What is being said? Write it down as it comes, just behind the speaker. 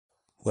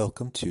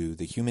Welcome to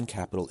the Human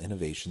Capital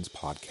Innovations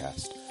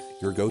Podcast,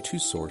 your go-to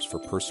source for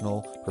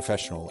personal,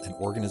 professional, and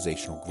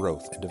organizational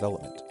growth and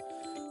development.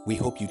 We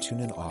hope you tune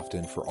in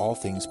often for all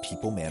things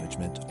people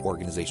management,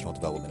 organizational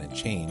development and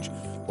change,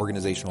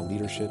 organizational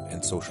leadership,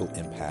 and social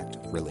impact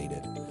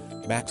related.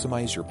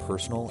 Maximize your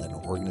personal and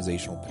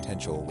organizational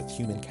potential with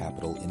Human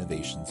Capital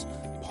Innovations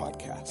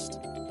Podcast.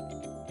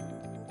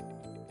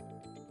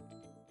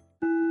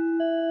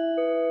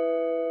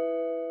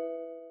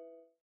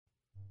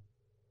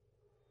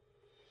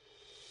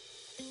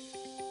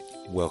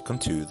 Welcome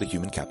to the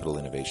Human Capital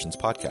Innovations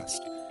Podcast.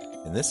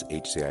 In this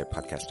HCI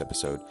podcast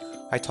episode,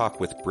 I talk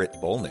with Britt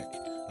Bolnick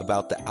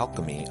about the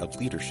alchemy of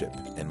leadership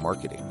and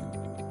marketing.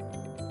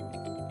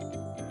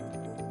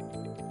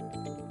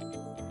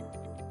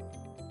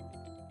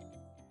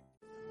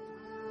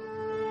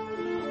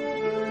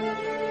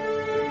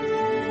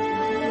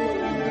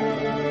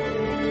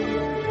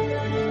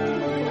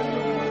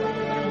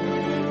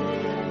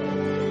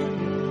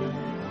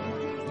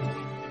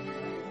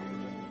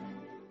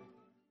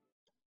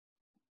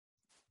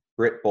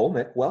 Britt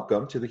Bolnick,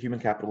 welcome to the Human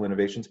Capital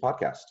Innovations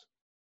Podcast.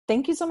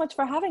 Thank you so much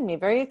for having me.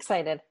 Very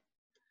excited.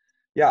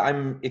 Yeah,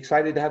 I'm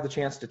excited to have the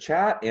chance to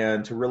chat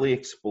and to really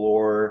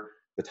explore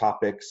the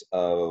topics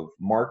of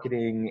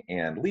marketing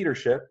and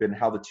leadership and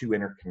how the two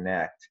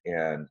interconnect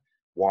and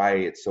why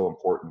it's so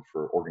important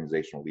for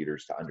organizational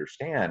leaders to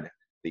understand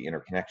the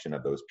interconnection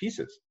of those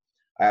pieces.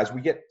 As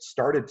we get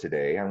started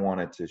today, I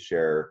wanted to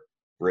share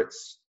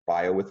Britt's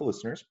bio with the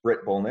listeners.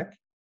 Britt Bolnick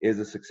is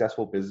a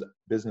successful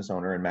business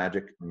owner and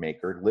magic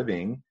maker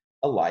living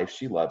a life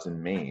she loves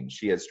in Maine.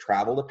 She has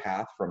traveled a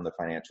path from the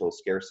financial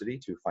scarcity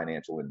to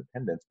financial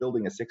independence,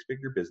 building a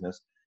six-figure business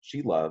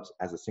she loves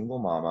as a single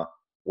mama,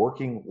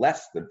 working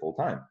less than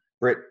full-time.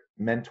 Britt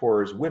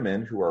mentors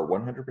women who are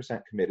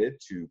 100% committed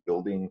to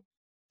building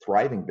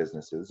thriving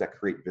businesses that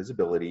create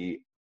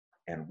visibility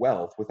and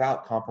wealth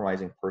without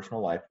compromising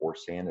personal life or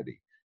sanity,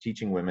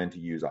 teaching women to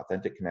use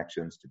authentic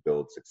connections to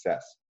build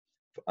success.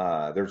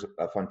 There's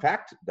a fun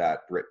fact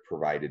that Britt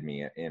provided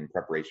me in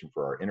preparation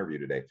for our interview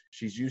today.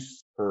 She's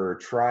used her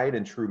tried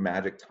and true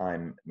magic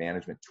time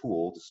management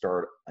tool to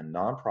start a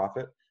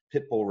nonprofit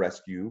pit bull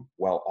rescue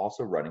while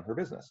also running her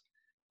business,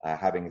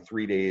 having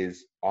 3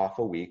 days off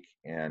a week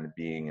and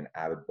being an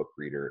avid book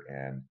reader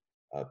and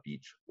a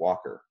beach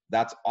walker.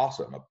 That's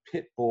awesome. A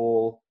pit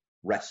bull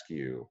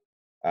rescue.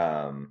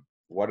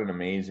 What an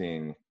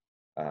amazing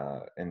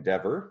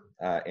endeavor.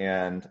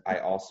 And I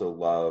also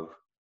love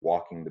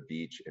walking the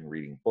beach and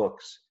reading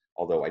books,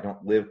 although I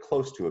don't live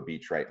close to a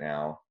beach right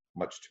now,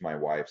 much to my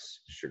wife's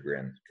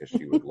chagrin, because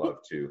she would love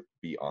to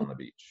be on the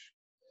beach.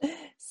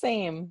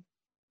 Same.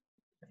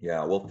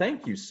 Yeah, well,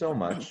 thank you so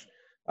much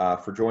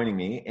for joining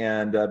me.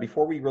 And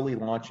before we really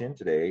launch in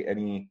today,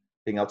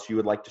 anything else you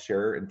would like to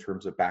share in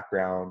terms of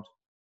background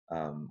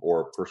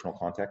or personal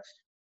context?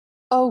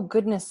 Oh,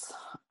 goodness.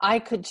 I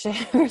could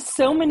share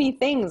so many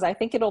things. I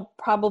think it'll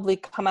probably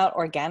come out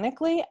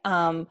organically.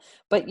 But,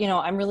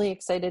 I'm really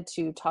excited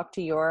to talk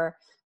to your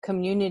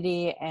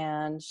community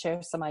and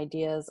share some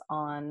ideas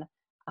on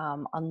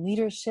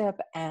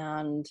leadership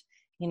and,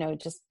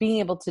 just being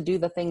able to do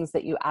the things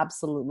that you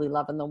absolutely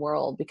love in the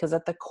world, because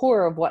at the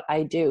core of what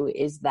I do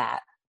is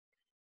that.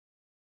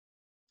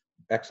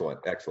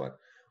 Excellent.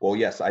 Well,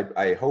 yes,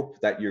 I hope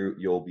that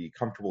you'll be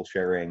comfortable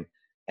sharing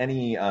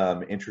any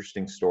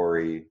interesting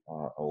story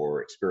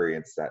or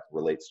experience that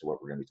relates to what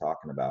we're going to be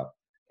talking about.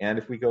 And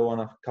if we go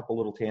on a couple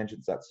little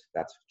tangents,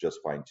 that's just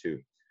fine too.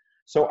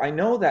 So I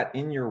know that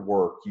in your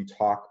work, you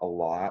talk a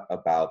lot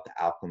about the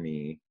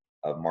alchemy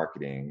of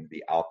marketing,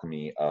 the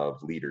alchemy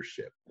of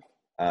leadership.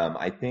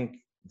 I think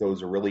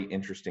those are really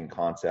interesting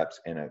concepts,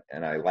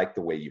 and I like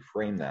the way you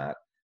frame that.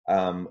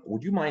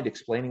 Would you mind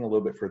explaining a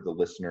little bit for the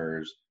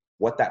listeners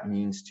what that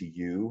means to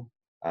you?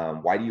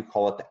 Why do you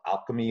call it the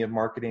alchemy of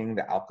marketing,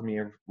 the alchemy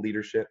of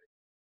leadership?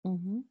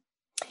 Mm-hmm.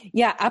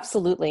 Yeah,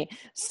 absolutely.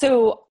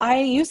 So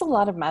I use a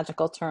lot of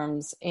magical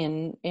terms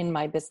in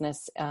my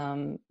business,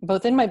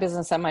 both in my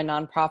business and my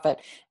nonprofit.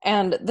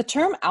 And the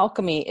term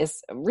alchemy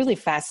is really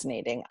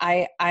fascinating.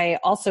 I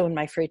also in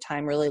my free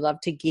time really love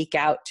to geek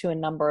out to a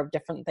number of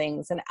different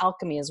things, and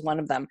alchemy is one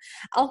of them.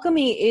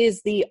 Alchemy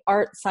is the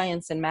art,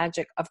 science, and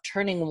magic of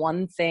turning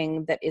one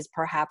thing that is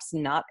perhaps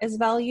not as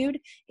valued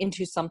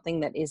into something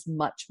that is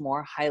much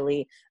more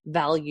highly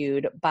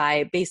valued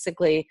by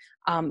basically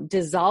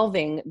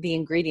dissolving the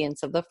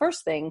ingredients of the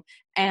first thing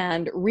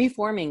and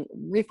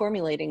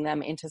reformulating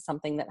them into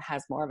something that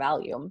has more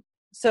value.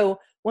 So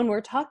when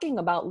we're talking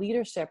about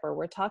leadership, or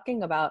we're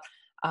talking about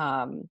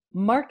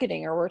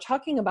marketing, or we're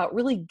talking about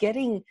really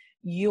getting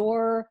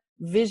your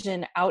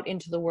vision out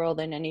into the world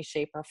in any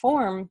shape or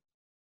form,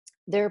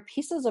 there are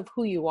pieces of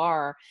who you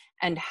are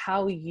and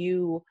how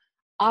you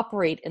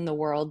operate in the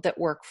world that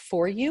work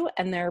for you,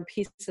 and there are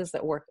pieces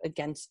that work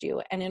against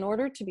you. And in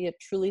order to be a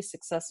truly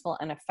successful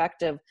and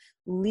effective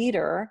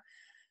leader,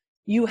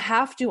 you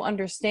have to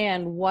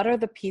understand what are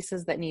the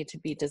pieces that need to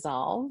be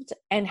dissolved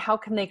and how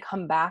can they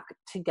come back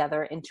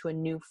together into a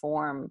new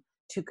form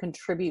to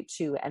contribute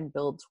to and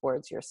build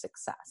towards your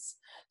success.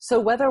 So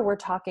whether we're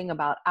talking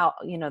about,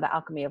 the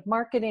alchemy of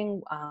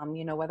marketing,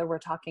 whether we're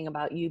talking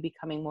about you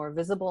becoming more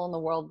visible in the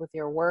world with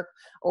your work,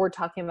 or we're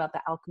talking about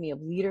the alchemy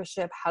of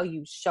leadership, how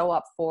you show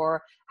up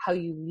for, how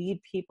you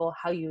lead people,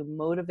 how you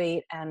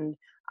motivate and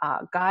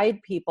guide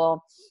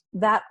people,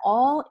 that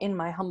all, in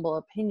my humble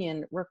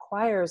opinion,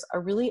 requires a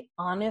really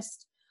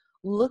honest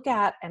look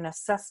at an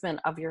assessment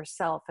of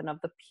yourself and of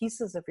the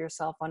pieces of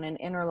yourself on an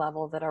inner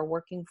level that are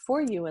working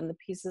for you and the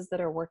pieces that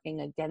are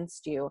working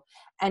against you,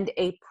 and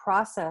a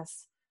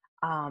process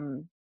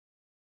and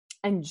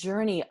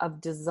journey of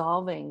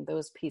dissolving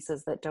those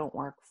pieces that don't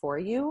work for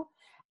you,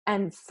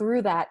 and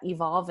through that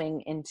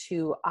evolving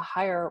into a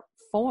higher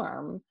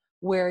form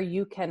where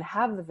you can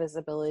have the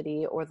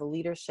visibility or the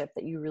leadership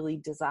that you really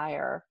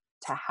desire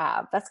to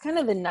have. That's kind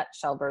of the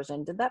nutshell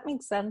version. Did that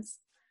make sense?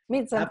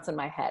 Made sense in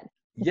my head.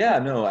 Yeah,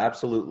 no,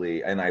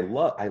 absolutely. And I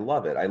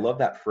love it. I love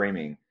that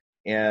framing.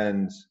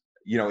 And,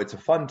 it's a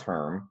fun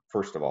term,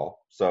 first of all.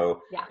 So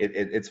yeah.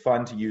 It's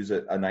fun to use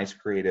a nice,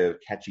 creative,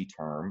 catchy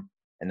term.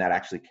 And that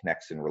actually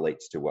connects and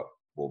relates to what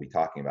we'll be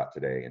talking about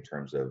today in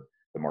terms of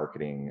the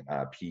marketing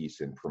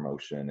piece and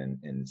promotion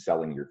and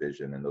selling your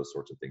vision and those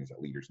sorts of things that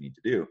leaders need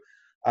to do.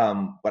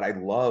 But I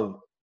love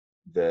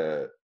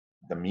the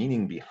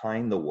meaning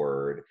behind the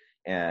word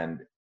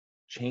and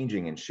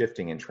changing and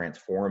shifting and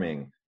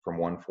transforming from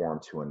one form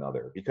to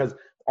another, because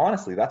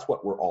honestly, that's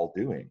what we're all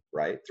doing,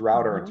 right?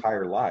 Throughout our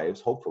entire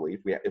lives, hopefully,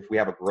 if we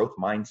have a growth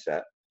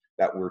mindset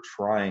that we're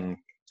trying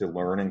to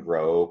learn and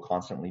grow,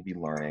 constantly be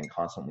learning,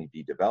 constantly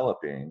be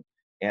developing.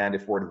 And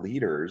if we're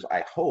leaders,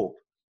 I hope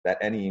that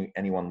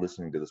anyone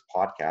listening to this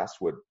podcast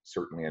would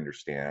certainly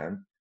understand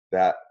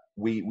that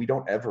we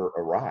don't ever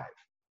arrive,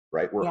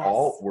 right? We're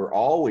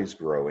always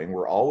growing,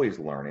 we're always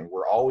learning,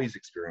 we're always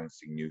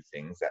experiencing new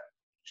things that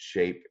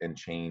shape and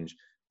change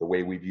the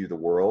way we view the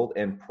world,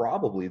 and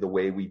probably the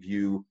way we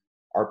view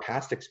our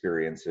past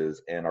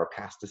experiences and our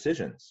past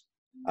decisions.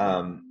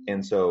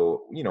 And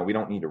so, we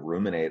don't need to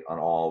ruminate on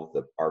all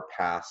of our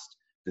past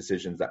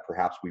decisions that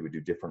perhaps we would do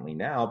differently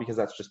now, because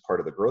that's just part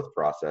of the growth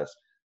process.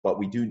 But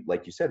we do,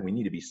 like you said, we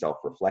need to be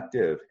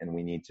self-reflective, and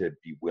we need to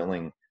be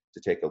willing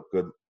to take a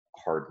good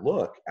hard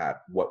look at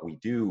what we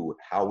do,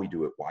 how we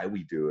do it, why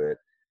we do it,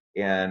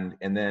 and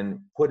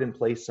then put in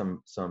place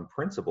some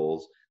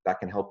principles that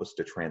can help us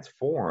to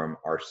transform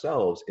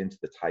ourselves into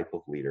the type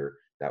of leader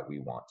that we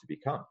want to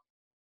become.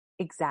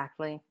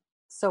 Exactly.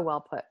 So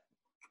well put.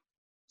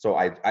 So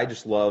I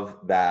just love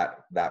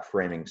that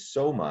framing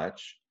so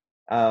much.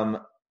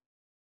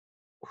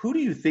 Who do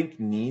you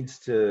think needs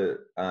to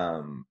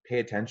pay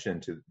attention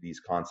to these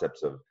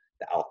concepts of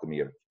the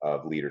alchemy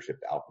of leadership,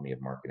 the alchemy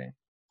of marketing?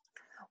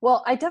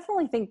 Well, I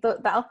definitely think the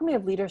alchemy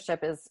of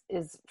leadership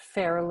is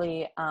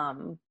fairly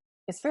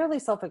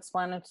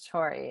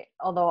self-explanatory.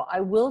 Although I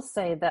will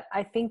say that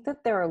I think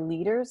that there are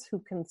leaders who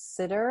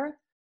consider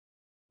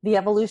the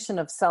evolution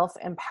of self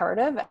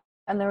imperative,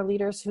 and there are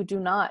leaders who do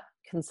not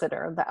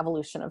consider the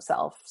evolution of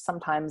self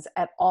sometimes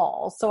at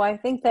all. So I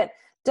think that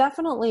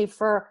definitely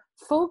for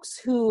folks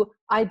who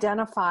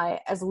identify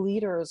as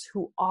leaders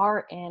who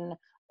are in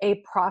a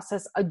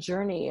process, a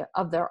journey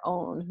of their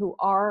own, who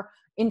are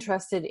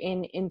interested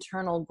in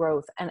internal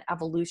growth and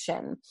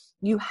evolution,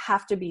 you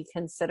have to be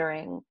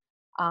considering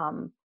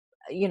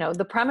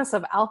the premise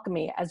of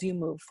alchemy as you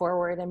move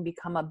forward and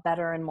become a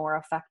better and more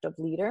effective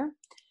leader.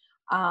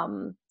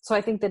 So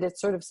I think that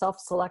it's sort of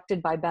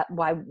self-selected by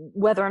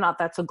whether or not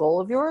that's a goal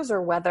of yours,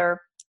 or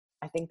whether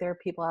I think there are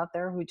people out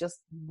there who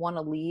just want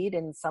to lead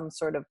in some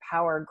sort of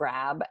power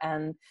grab,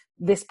 and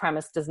this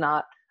premise does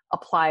not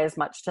apply as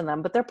much to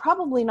them, but they're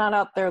probably not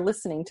out there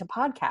listening to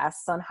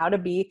podcasts on how to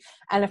be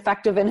an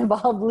effective and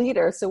involved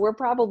leader. So we're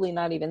probably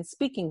not even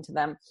speaking to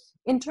them.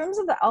 In terms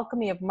of the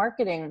alchemy of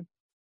marketing,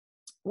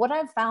 what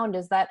I've found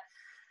is that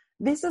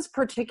this is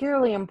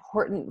particularly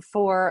important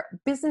for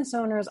business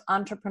owners,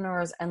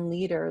 entrepreneurs, and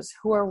leaders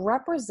who are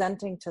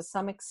representing to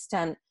some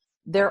extent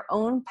their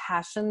own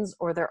passions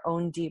or their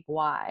own deep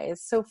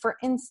whys. So for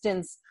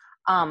instance,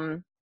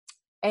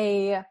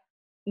 a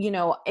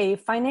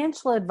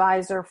financial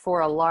advisor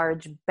for a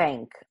large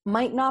bank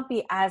might not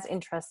be as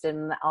interested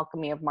in the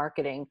alchemy of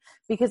marketing,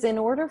 because in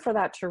order for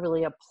that to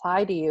really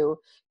apply to you,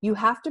 you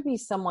have to be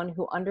someone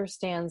who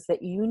understands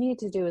that you need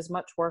to do as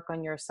much work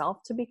on yourself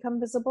to become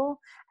visible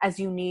as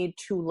you need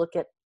to look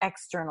at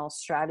external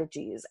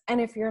strategies. And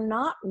if you're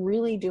not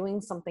really doing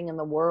something in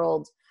the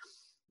world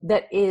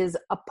that is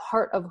a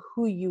part of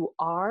who you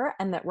are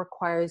and that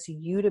requires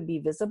you to be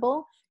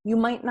visible, you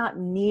might not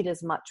need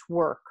as much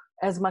work,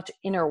 as much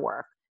inner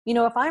work.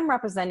 If I'm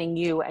representing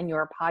you and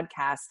your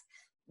podcast,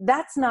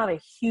 that's not a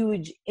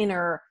huge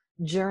inner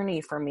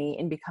journey for me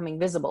in becoming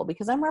visible,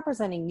 because I'm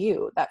representing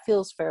you. That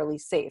feels fairly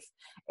safe.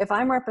 If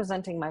I'm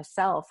representing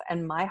myself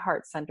and my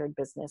heart-centered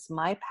business,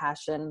 my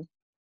passion,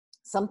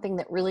 something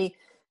that really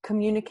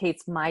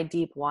communicates my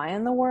deep why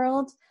in the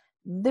world,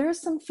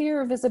 there's some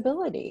fear of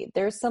visibility.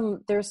 There's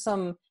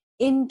some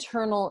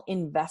internal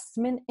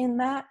investment in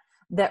that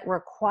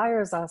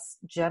requires us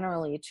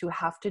generally to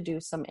have to do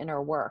some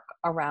inner work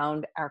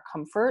around our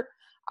comfort,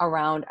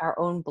 around our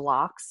own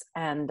blocks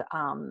and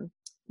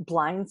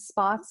blind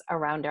spots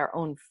around our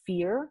own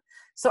fear.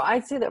 So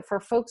I'd say that for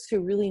folks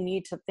who really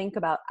need to think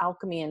about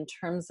alchemy in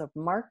terms of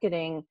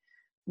marketing,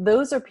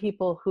 those are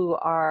people who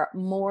are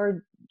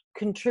more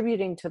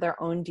contributing to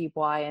their own deep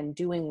why and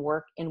doing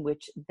work in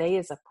which they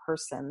as a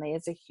person, they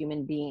as a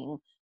human being,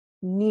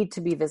 need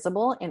to be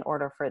visible in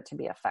order for it to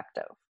be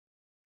effective.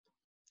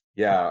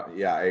 Yeah,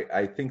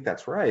 I think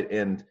that's right.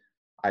 And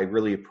I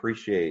really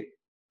appreciate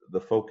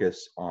the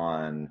focus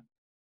on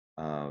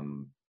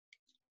how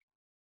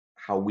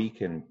we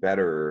can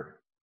better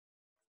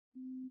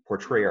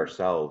portray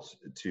ourselves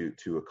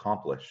to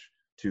accomplish,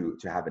 to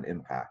have an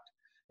impact.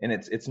 And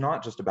it's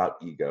not just about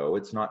ego.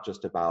 It's not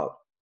just about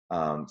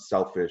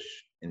selfish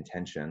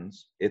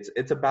intentions.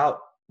 It's about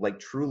like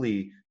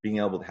truly being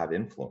able to have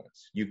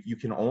influence. You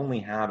can only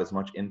have as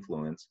much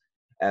influence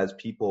as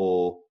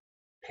people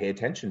pay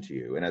attention to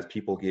you and as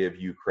people give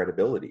you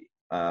credibility,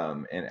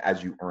 and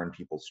as you earn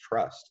people's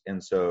trust.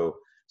 And so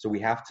we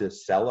have to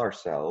sell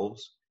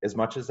ourselves, as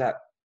much as that,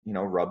 you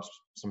know, rubs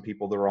some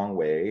people the wrong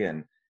way.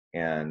 And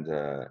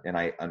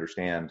I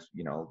understand,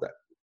 you know, that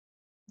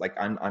like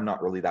I'm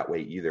not really that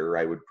way either.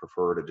 I would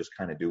prefer to just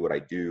kind of do what I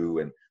do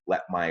and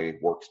let my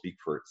work speak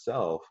for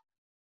itself.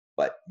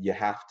 But you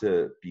have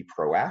to be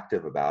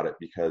proactive about it,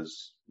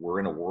 because we're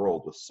in a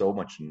world with so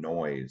much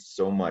noise,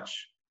 so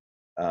much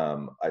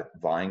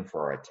vying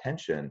for our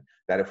attention,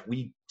 that if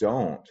we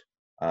don't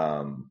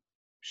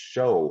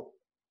show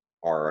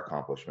our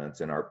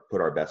accomplishments and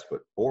put our best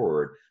foot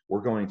forward,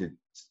 we're going to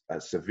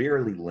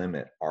severely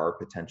limit our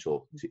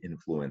potential to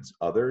influence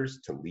others,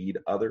 to lead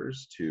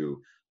others,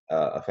 to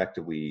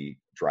effectively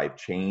drive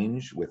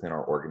change within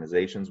our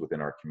organizations,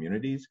 within our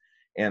communities,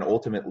 and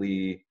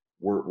ultimately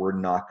we're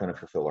not going to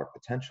fulfill our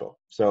potential.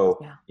 So,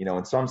 you know,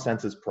 in some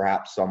senses,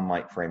 perhaps some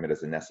might frame it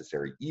as a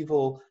necessary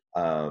evil,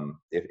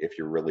 if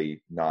you're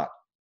really not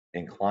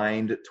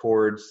inclined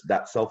towards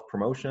that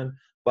self-promotion,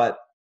 but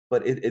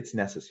it's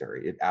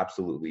necessary. It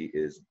absolutely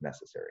is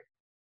necessary.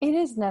 It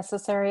is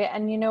necessary.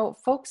 And, you know,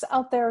 folks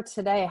out there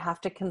today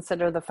have to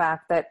consider the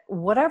fact that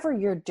whatever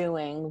you're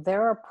doing,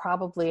 there are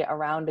probably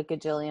around a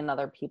gajillion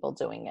other people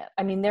doing it.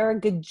 I mean, there are a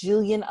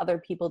gajillion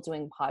other people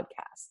doing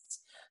podcasts.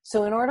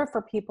 So in order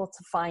for people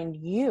to find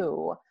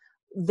you,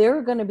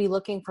 they're going to be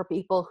looking for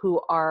people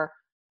who are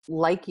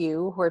like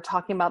you, who are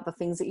talking about the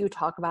things that you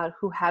talk about,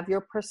 who have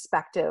your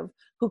perspective,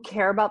 who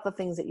care about the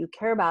things that you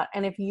care about.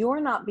 And if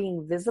you're not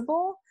being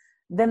visible,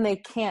 then they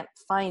can't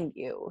find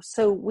you.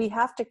 So we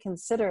have to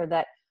consider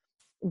that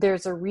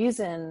there's a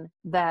reason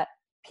that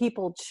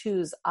people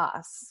choose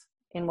us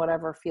in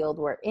whatever field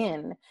we're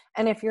in.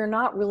 And if you're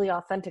not really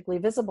authentically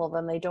visible,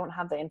 then they don't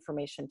have the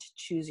information to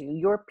choose you.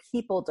 Your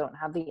people don't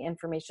have the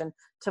information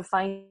to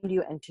find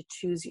you and to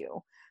choose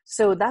you.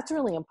 So that's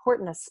really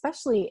important,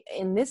 especially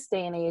in this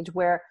day and age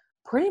where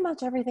pretty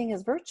much everything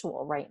is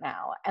virtual right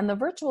now. And the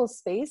virtual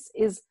space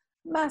is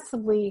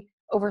massively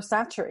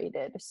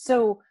oversaturated.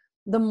 So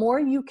the more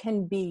you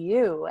can be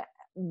you,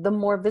 the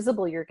more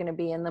visible you're going to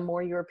be, and the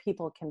more your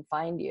people can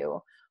find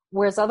you.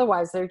 Whereas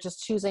otherwise they're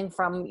just choosing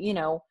from, you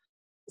know,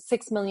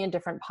 6 million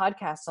different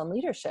podcasts on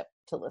leadership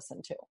to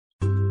listen to.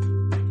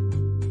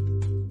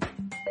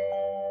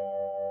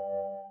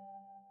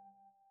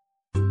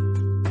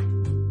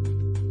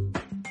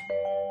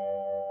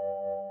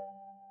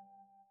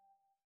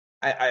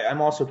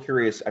 I'm also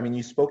curious. I mean,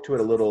 you spoke to it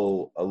a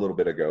little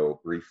bit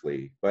ago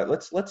briefly, but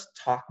let's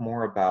talk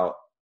more about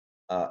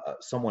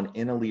someone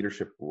in a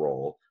leadership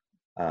role.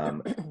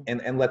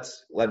 And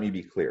let me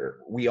be clear.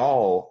 We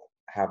all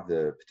have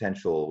the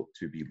potential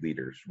to be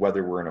leaders,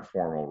 whether we're in a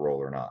formal role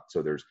or not.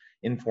 So there's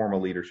informal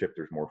leadership,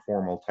 there's more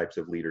formal types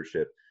of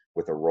leadership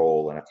with a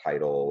role and a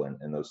title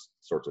and those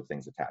sorts of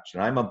things attached.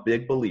 And I'm a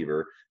big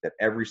believer that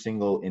every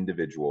single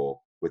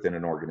individual within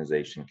an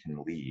organization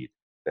can lead,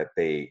 that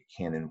they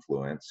can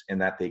influence, and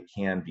that they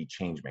can be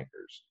change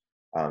makers.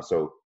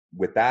 So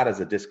with that as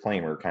a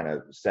disclaimer, kind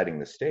of setting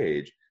the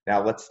stage,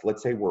 now let's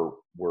say we're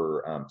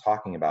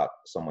talking about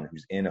someone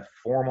who's in a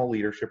formal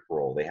leadership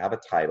role. They have a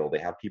title, they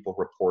have people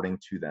reporting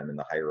to them in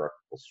the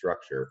hierarchical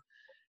structure,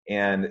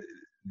 and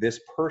this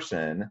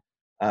person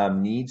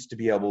needs to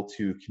be able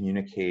to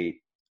communicate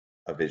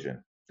a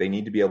vision. They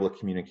need to be able to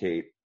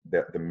communicate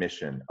the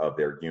mission of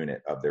their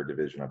unit, of their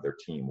division, of their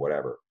team,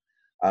 whatever.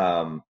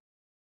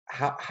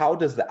 How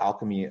does the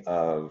alchemy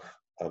of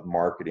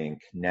marketing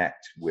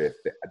connect with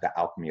the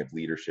alchemy of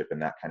leadership in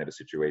that kind of a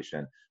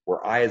situation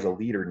where I, as a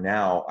leader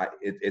now,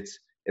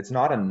 it's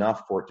not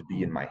enough for it to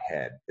be in my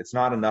head. It's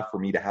not enough for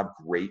me to have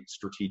great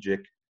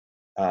strategic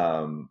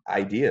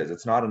ideas.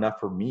 It's not enough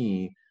for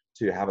me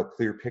to have a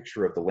clear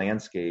picture of the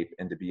landscape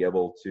and to be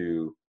able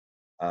to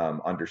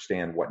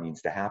understand what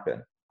needs to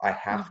happen. I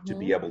have to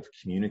be able to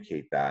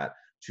communicate that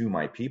to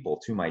my people,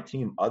 to my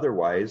team.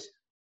 Otherwise,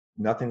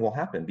 nothing will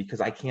happen,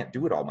 because I can't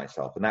do it all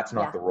myself. And that's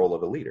not the role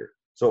of a leader.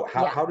 So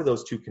how do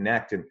those two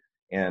connect,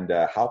 and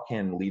how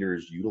can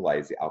leaders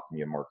utilize the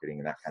alchemy of marketing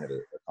in that kind of a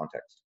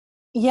context?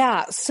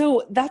 Yeah,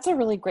 so that's a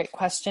really great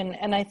question.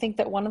 And I think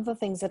that one of the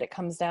things that it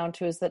comes down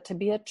to is that to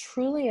be a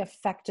truly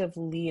effective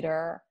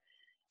leader,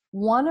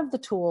 one of the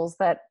tools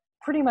that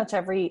pretty much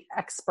every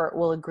expert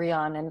will agree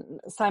on, and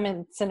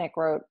Simon Sinek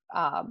wrote,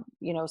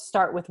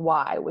 start with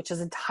why, which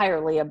is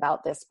entirely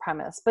about this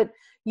premise, but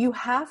you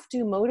have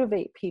to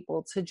motivate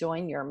people to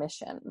join your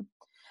mission.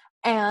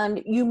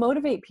 And you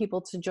motivate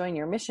people to join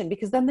your mission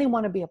because then they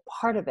want to be a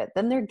part of it.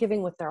 Then they're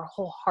giving with their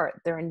whole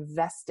heart. They're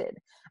invested.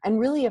 And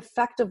really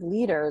effective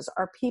leaders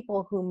are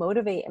people who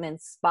motivate and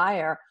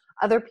inspire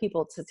other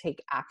people to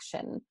take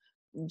action,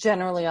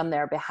 generally on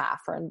their behalf,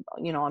 or,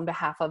 on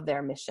behalf of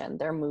their mission,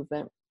 their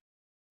movement.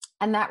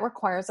 And that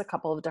requires a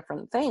couple of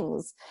different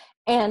things.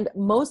 And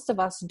most of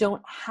us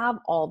don't have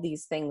all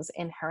these things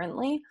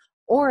inherently.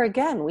 Or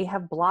again, we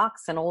have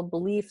blocks and old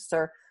beliefs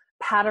or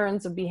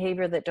patterns of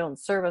behavior that don't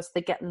serve us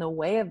that get in the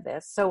way of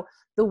this. So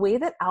the way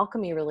that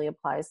alchemy really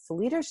applies to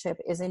leadership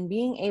is in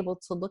being able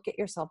to look at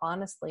yourself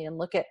honestly and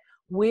look at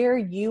where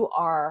you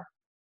are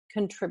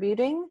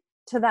contributing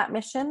to that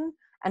mission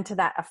and to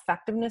that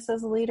effectiveness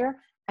as a leader,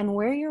 and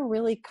where you're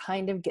really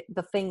kind of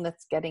the thing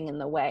that's getting in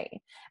the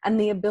way. And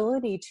the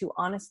ability to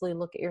honestly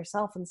look at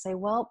yourself and say,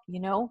 well,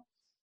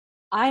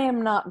 I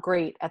am not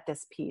great at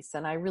this piece,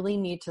 and I really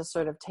need to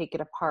sort of take it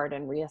apart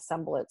and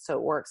reassemble it so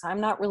it works. I'm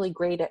not really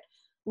great at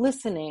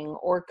listening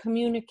or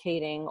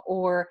communicating,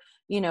 or,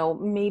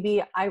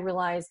 maybe I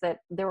realize that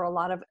there are a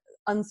lot of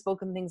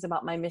unspoken things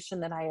about my mission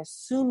that I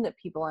assume that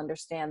people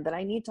understand that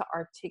I need to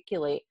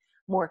articulate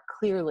more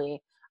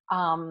clearly.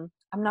 I'm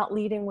not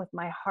leading with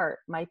my heart.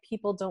 My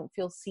people don't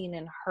feel seen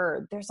and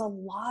heard. There's a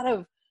lot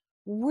of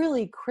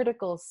really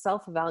critical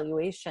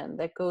self-evaluation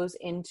that goes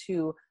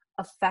into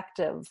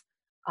effective,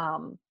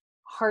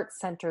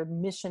 heart-centered,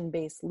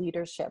 mission-based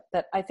leadership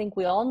that I think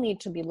we all need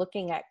to be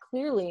looking at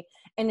clearly.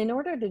 And in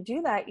order to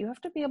do that, you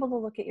have to be able to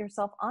look at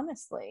yourself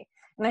honestly.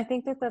 And I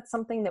think that that's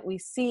something that we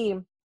see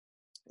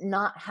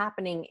not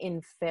happening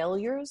in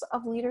failures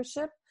of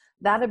leadership,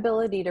 that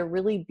ability to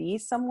really be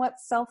somewhat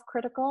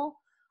self-critical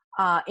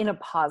in a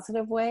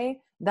positive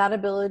way, that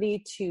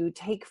ability to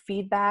take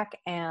feedback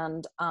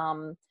and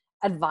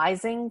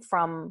advising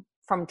from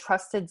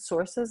trusted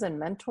sources and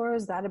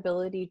mentors, that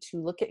ability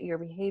to look at your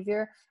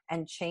behavior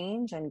and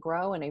change and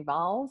grow and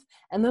evolve.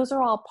 And those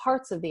are all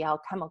parts of the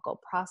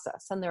alchemical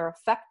process, and they're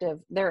effective.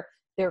 They're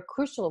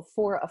crucial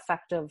for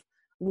effective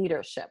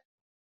leadership.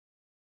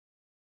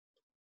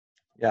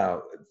 Yeah,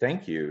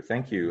 thank you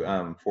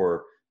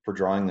for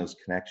drawing those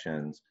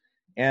connections.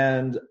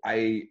 And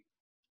I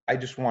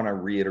just want to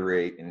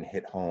reiterate and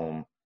hit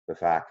home the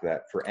fact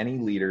that for any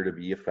leader to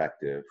be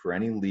effective, for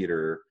any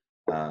leader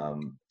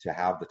to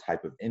have the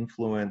type of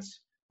influence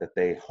that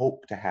they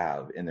hope to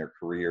have in their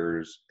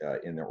careers,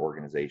 in their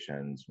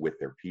organizations, with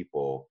their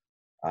people,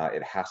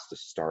 it has to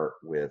start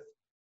with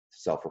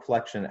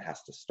self-reflection. It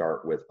has to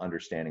start with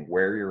understanding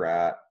where you're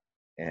at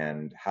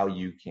and how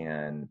you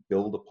can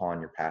build upon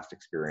your past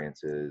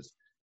experiences,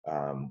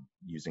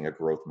 using a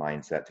growth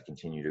mindset to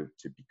continue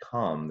to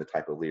become the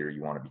type of leader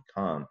you want to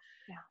become.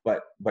 Yeah.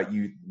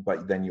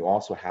 But then you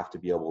also have to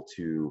be able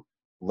to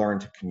learn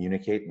to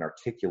communicate and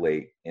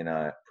articulate in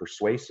a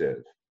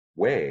persuasive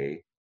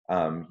way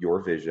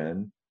your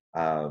vision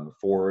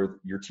for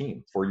your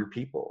team, for your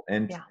people.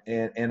 And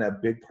a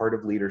big part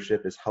of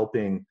leadership is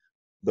helping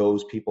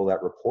those people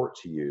that report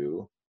to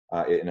you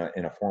in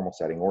a formal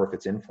setting, or if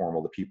it's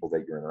informal, the people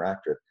that you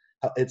interact with.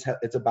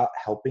 It's about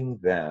helping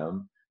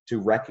them to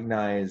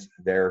recognize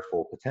their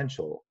full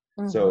potential.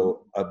 Mm-hmm.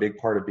 So a big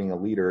part of being a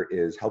leader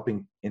is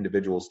helping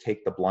individuals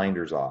take the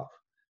blinders off,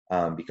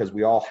 because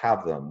we all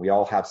have them. We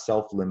all have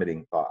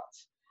self-limiting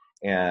thoughts.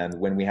 And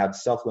when we have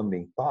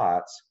self-limiting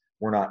thoughts,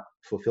 we're not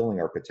fulfilling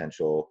our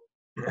potential.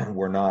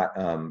 We're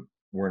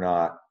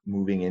not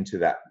moving into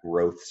that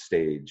growth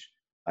stage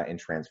and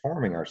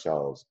transforming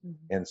ourselves.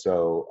 Mm-hmm. And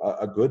so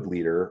a good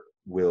leader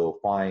will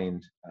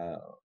find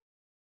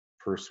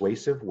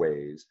persuasive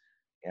ways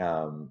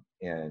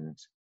and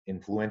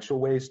influential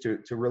ways to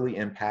really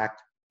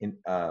impact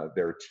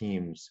their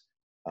team's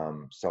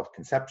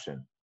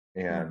self-conception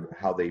and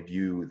how they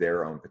view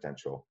their own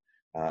potential.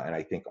 And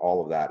I think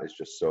all of that is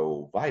just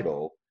so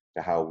vital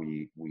to how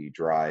we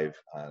drive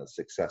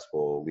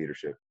successful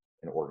leadership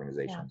in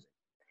organizations.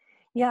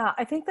 Yeah,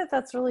 I think that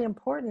that's really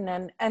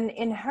important. And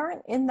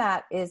inherent in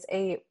that is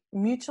a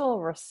mutual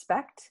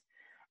respect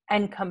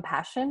and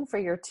compassion for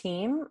your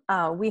team.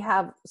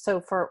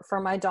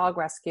 For my dog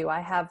rescue, I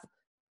have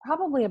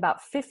probably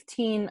about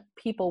 15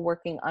 people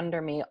working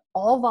under me,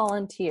 all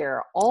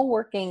volunteer, all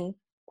working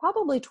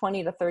probably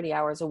 20 to 30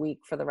 hours a week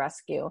for the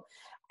rescue.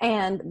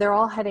 And they're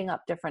all heading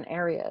up different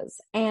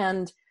areas.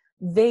 And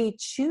they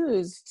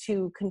choose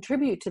to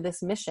contribute to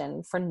this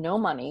mission for no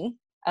money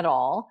at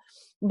all,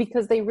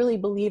 because they really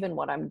believe in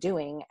what I'm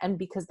doing and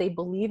because they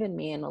believe in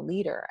me and a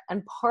leader.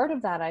 And part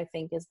of that, I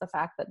think, is the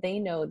fact that they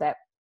know that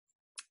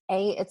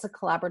it's a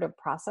collaborative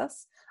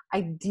process.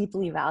 I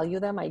deeply value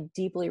them. I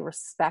deeply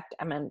respect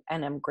and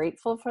am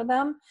grateful for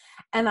them.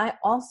 And I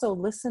also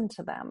listen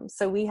to them.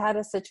 So we had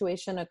a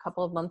situation a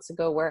couple of months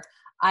ago where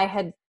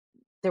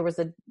there was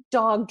a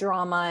dog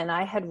drama, and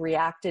I had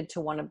reacted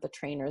to one of the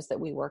trainers that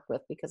we work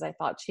with because I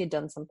thought she had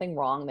done something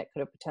wrong that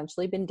could have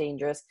potentially been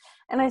dangerous.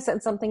 And I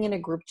said something in a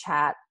group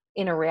chat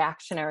in a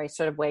reactionary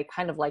sort of way,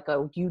 kind of like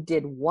a "you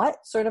did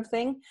what" sort of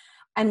thing.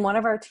 And one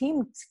of our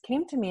team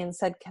came to me and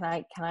said, can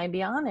I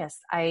be honest?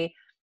 I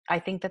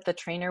think that the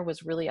trainer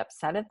was really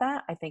upset at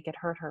that. I think it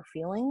hurt her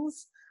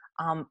feelings.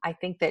 I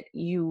think that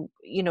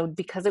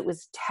because it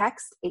was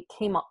text,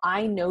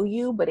 I know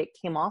you, but it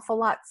came off a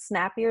lot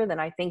snappier than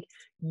I think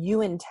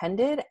you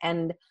intended.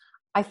 And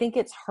I think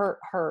it's hurt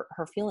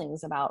her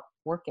feelings about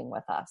working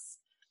with us.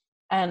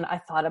 And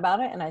I thought about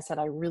it and I said,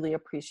 I really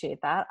appreciate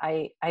that.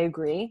 I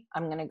agree.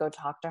 I'm going to go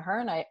talk to her.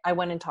 And I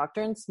went and talked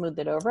to her and smoothed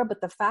it over. But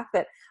the fact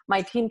that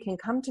my team can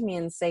come to me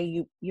and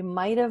say, you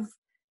might have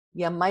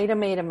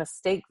made a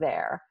mistake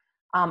there.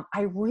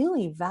 I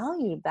really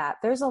valued that.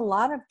 There's a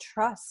lot of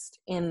trust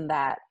in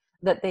that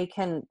they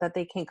can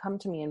come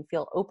to me and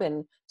feel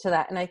open to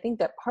that. And I think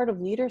that part of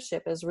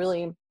leadership is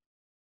really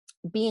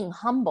being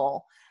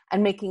humble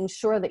and making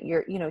sure that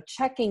you're,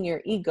 checking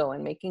your ego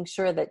and making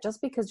sure that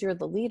just because you're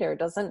the leader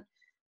doesn't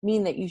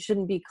mean that you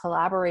shouldn't be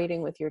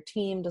collaborating with your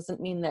team,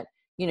 doesn't mean that,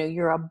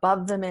 you're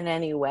above them in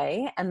any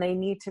way. And they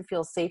need to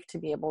feel safe to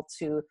be able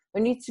to,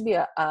 there needs to be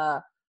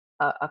a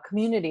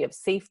community of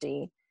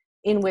safety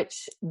in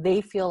which they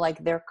feel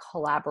like they're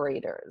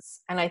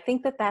collaborators. And I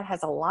think that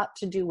has a lot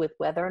to do with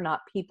whether or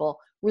not people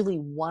really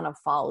want to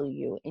follow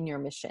you in your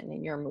mission,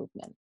 in your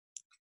movement.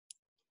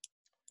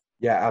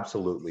 Yeah,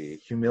 absolutely.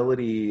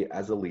 Humility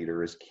as a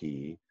leader is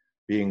key.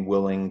 Being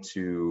willing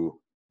to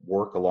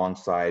work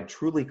alongside,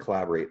 truly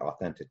collaborate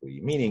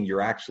authentically, meaning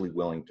you're actually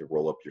willing to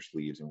roll up your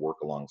sleeves and work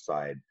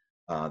alongside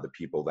the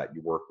people that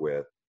you work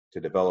with to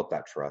develop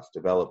that trust,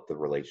 develop the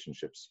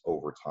relationships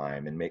over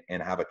time,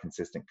 and have a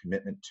consistent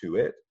commitment to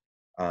it.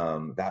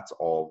 That's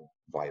all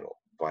vital.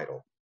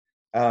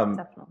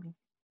 Definitely.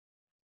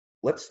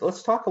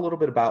 Let's talk a little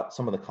bit about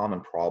some of the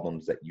common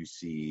problems that you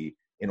see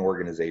in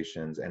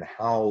organizations and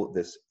how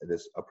this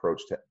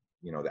approach to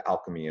the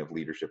alchemy of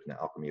leadership and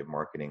the alchemy of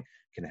marketing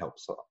can help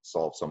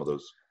solve some of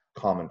those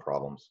common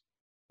problems.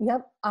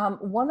 Yep.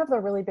 One of the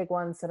really big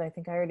ones that I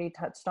think I already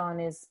touched on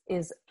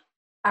is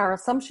our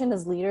assumption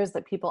as leaders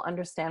that people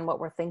understand what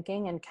we're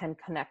thinking and can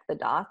connect the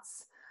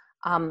dots.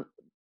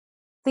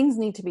 Things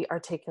need to be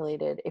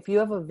articulated. If you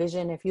have a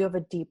vision, if you have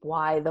a deep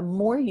why, the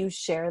more you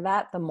share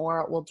that, the more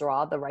it will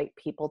draw the right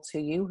people to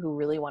you who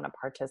really want to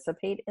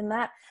participate in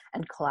that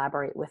and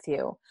collaborate with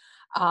you.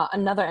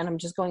 And I'm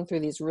just going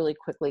through these really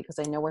quickly because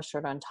I know we're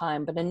short on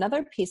time, but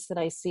another piece that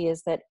I see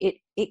is that it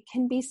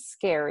can be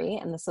scary,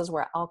 and this is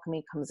where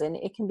alchemy comes in.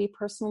 It can be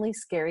personally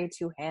scary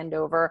to hand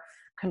over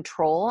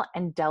control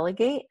and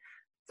delegate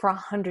for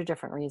 100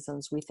 different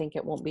reasons. We think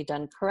it won't be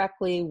done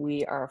correctly.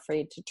 We are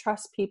afraid to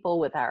trust people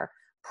with our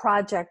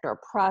project or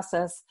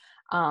process.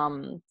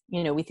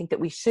 We think that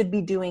we should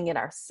be doing it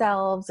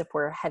ourselves if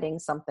we're heading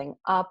something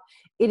up.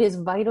 It is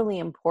vitally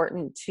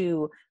important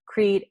to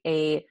create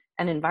an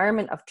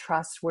environment of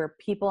trust where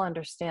people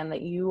understand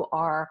that you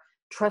are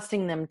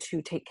trusting them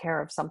to take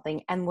care of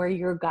something and where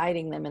you're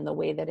guiding them in the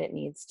way that it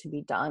needs to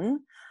be done.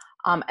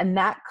 And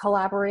that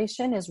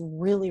collaboration is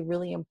really,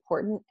 really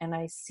important. And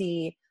I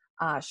see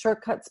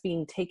shortcuts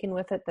being taken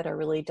with it that are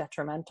really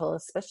detrimental,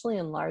 especially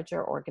in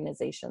larger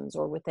organizations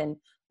or within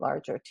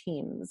larger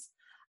teams.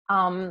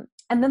 And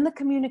then the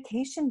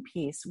communication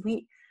piece.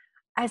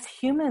 As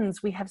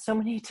humans, we have so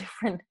many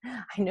different,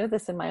 I know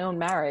this in my own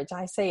marriage.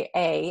 I say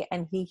A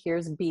and he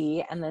hears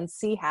B and then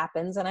C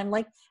happens. And I'm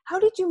like, how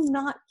did you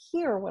not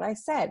hear what I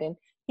said? And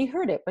he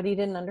heard it, but he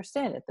didn't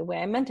understand it the way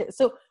I meant it.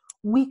 So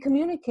we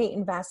communicate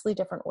in vastly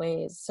different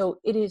ways. So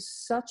it is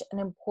such an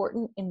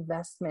important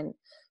investment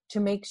to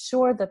make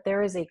sure that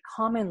there is a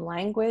common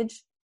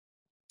language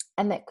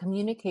and that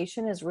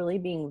communication is really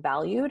being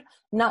valued,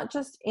 not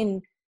just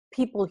in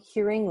people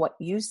hearing what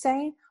you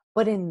say,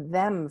 but in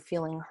them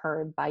feeling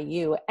heard by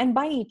you and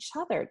by each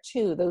other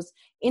too. Those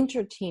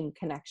inter-team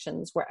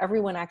connections where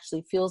everyone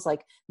actually feels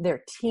like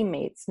they're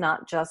teammates,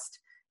 not just,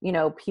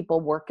 people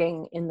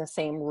working in the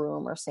same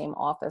room or same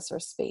office or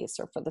space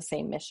or for the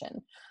same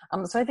mission.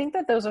 So I think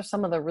that those are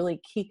some of the really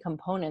key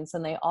components,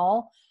 and they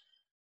all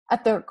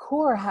at their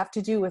core have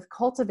to do with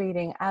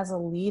cultivating as a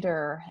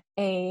leader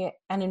an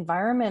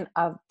environment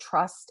of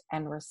trust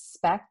and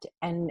respect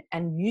and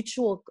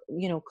mutual,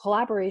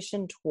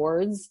 collaboration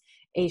towards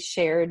a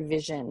shared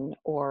vision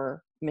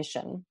or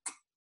mission.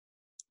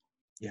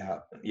 Yeah.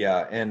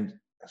 And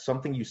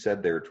something you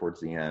said there towards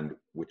the end,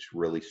 which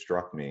really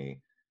struck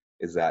me,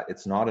 is that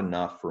it's not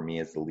enough for me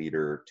as the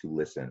leader to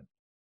listen,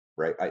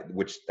 right?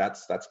 Which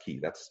that's key.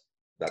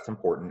 That's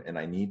important, and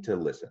I need to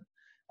listen.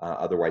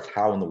 Otherwise,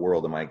 how in the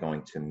world am I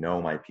going to know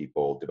my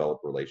people, develop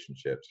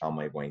relationships? How am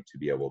I going to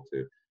be able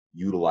to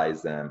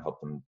utilize them,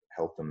 help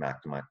them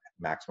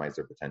maximize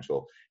their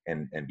potential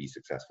and be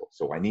successful?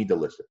 So I need to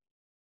listen.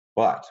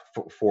 But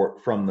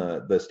from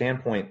the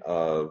standpoint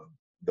of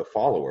the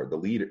follower, the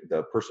leader,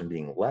 the person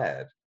being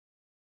led,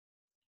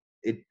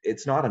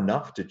 it's not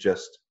enough to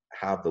just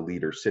have the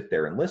leader sit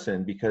there and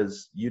listen,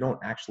 because you don't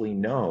actually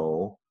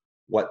know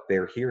what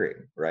they're hearing,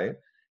 right?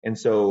 And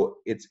so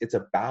it's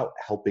about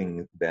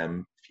helping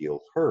them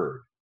feel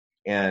heard.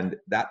 And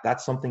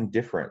that's something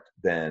different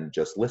than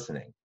just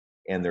listening.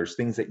 And there's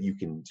things that you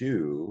can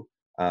do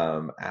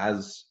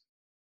as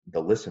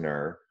the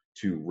listener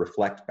to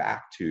reflect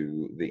back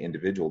to the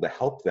individual to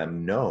help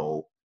them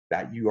know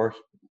that you are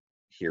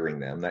hearing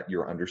them, that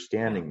you're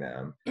understanding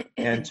them,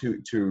 and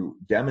to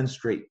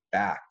demonstrate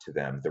back to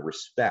them the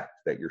respect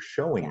that you're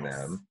showing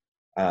them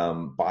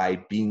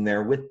by being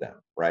there with them,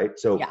 right?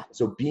 So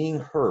being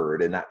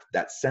heard, and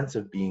that sense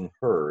of being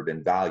heard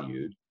and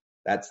valued,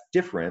 that's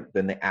different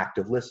than the act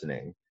of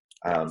listening,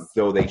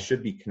 though they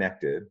should be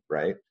connected,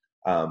 right?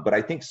 But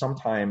I think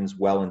sometimes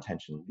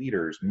well-intentioned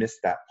leaders miss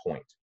that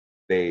point.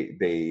 They're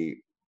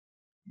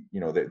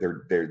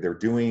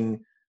doing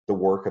the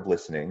work of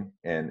listening,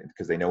 and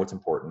because they know it's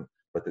important,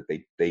 but that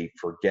they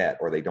forget,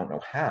 or they don't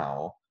know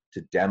how to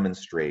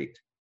demonstrate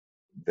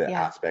the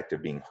aspect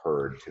of being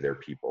heard to their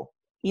people.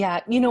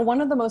 Yeah.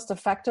 One of the most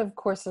effective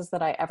courses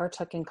that I ever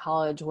took in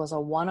college was a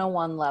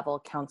 101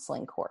 level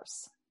counseling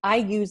course. I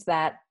use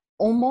that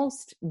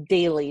almost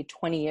daily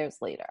 20 years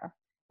later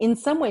in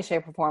some way,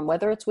 shape, or form,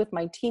 whether it's with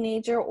my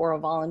teenager or a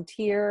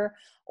volunteer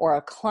or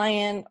a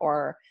client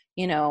or,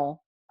 a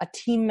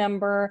team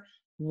member.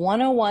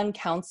 101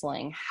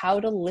 counseling, how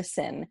to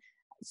listen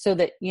so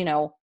that,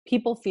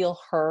 people feel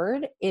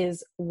heard,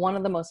 is one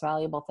of the most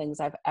valuable things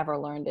I've ever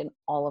learned in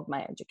all of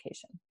my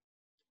education.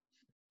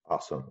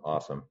 Awesome.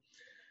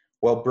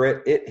 Well,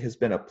 Britt, it has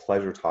been a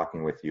pleasure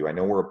talking with you. I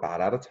know we're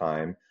about out of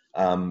time,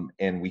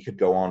 and we could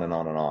go on and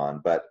on and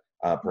on, but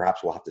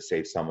perhaps we'll have to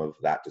save some of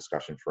that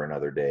discussion for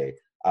another day.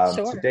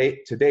 Sure.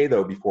 Today,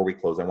 though, before we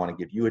close, I want to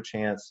give you a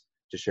chance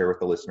to share with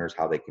the listeners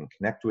how they can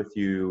connect with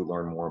you,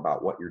 learn more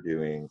about what you're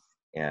doing,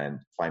 and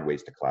find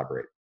ways to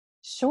collaborate.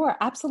 Sure,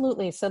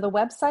 absolutely. So the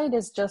website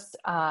is just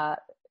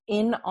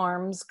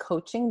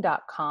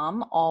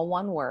inarmscoaching.com, all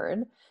one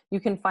word. You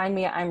can find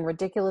me. I'm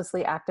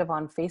ridiculously active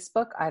on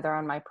Facebook, either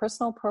on my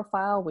personal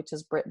profile, which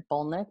is Britt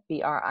Bolnick,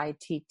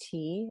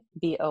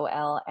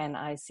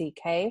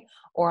 BrittBolnick,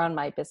 or on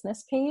my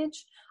business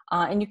page.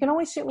 And you can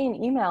always shoot me an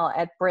email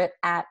at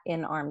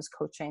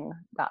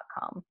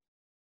britt@inarmscoaching.com.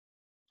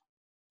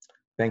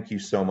 Thank you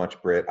so much,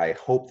 Britt. I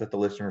hope that the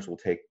listeners will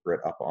take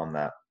Britt up on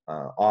that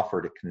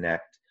offer to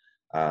connect.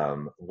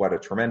 What a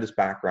tremendous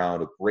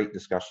background, a great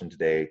discussion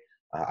today.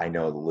 I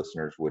know the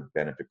listeners would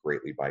benefit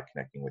greatly by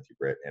connecting with you,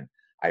 Britt. And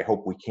I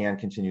hope we can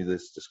continue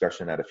this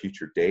discussion at a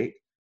future date.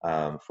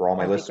 For all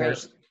my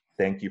listeners,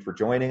 thank you for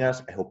joining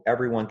us. I hope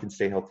everyone can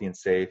stay healthy and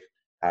safe,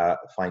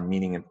 find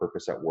meaning and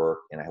purpose at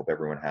work, and I hope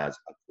everyone has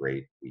a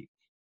great week.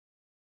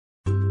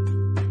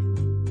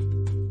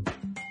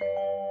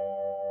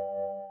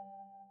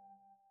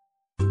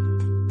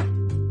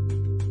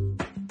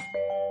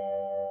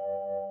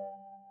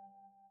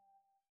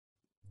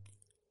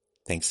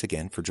 Thanks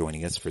again for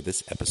joining us for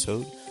this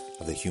episode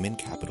of the Human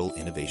Capital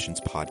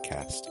Innovations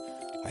Podcast.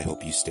 I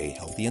hope you stay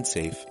healthy and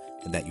safe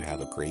and that you have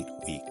a great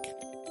week.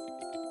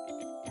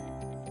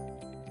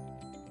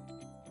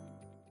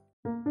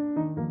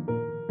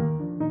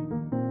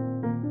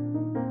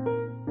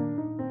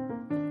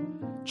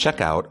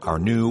 Check out our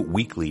new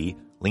weekly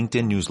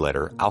LinkedIn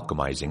newsletter,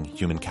 Alchemizing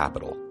Human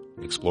Capital,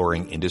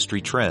 exploring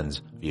industry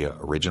trends via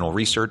original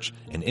research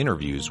and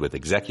interviews with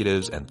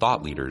executives and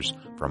thought leaders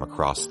from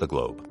across the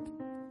globe.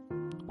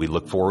 We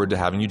look forward to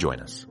having you join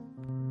us.